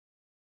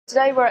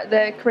Today we're at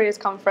the Careers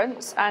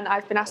Conference and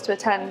I've been asked to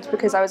attend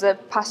because I was a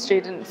past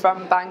student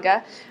from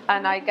Bangor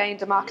and I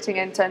gained a marketing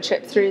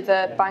internship through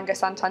the Bangor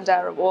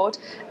Santander Award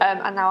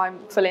and now I'm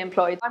fully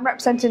employed. I'm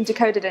representing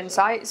Decoded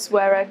Insights.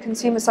 We're a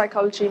consumer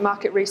psychology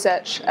market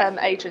research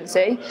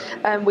agency.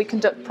 We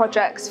conduct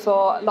projects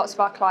for lots of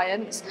our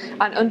clients,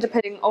 and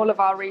underpinning all of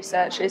our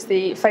research is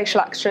the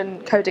facial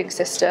action coding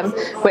system,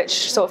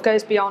 which sort of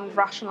goes beyond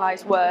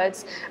rationalised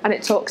words, and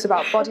it talks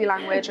about body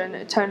language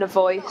and tone of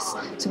voice,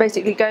 so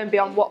basically going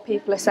beyond what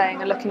people are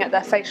saying and looking at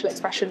their facial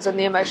expressions and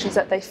the emotions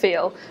that they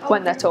feel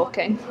when they're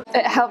talking.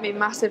 It helped me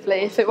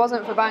massively. If it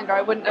wasn't for Bangor,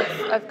 I wouldn't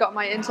have got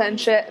my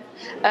internship,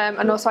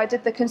 and also I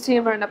did the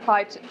consumer and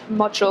applied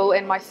module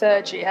in my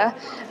third year,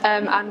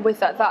 and with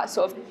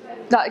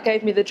that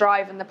gave me the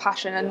drive and the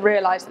passion, and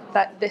realised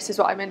that this is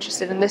what I'm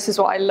interested in, this is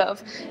what I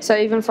love. So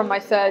even from my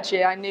third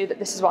year I knew that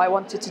this is what I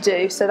wanted to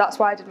do, so that's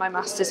why I did my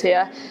masters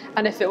here.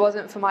 And if it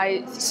wasn't for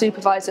my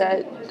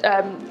supervisor,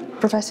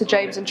 Professor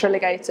James and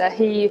Trilligator,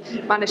 he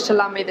managed to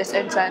land me this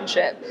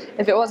internship.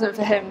 If it wasn't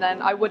for him, then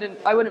I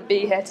wouldn't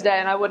be here today,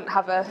 and I wouldn't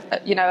have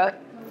a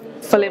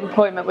full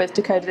employment with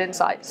Decoded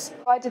Insights.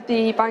 I did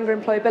the Bangor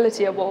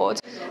Employability Award.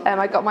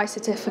 I got my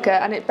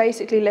certificate, and it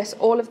basically lists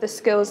all of the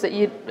skills that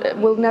you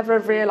will never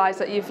have realised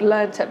that you've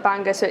learnt at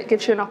Bangor, so it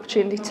gives you an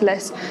opportunity to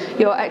list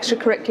your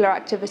extracurricular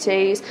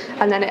activities,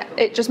 and then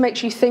it just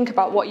makes you think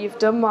about what you've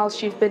done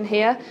whilst you've been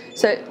here,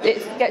 so it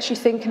gets you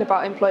thinking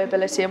about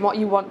employability and what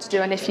you want to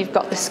do, and if you've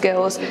got the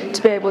skills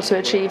to be able to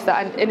achieve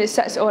that, and it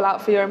sets it all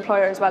out for your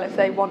employer as well if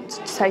they want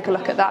to take a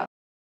look at that.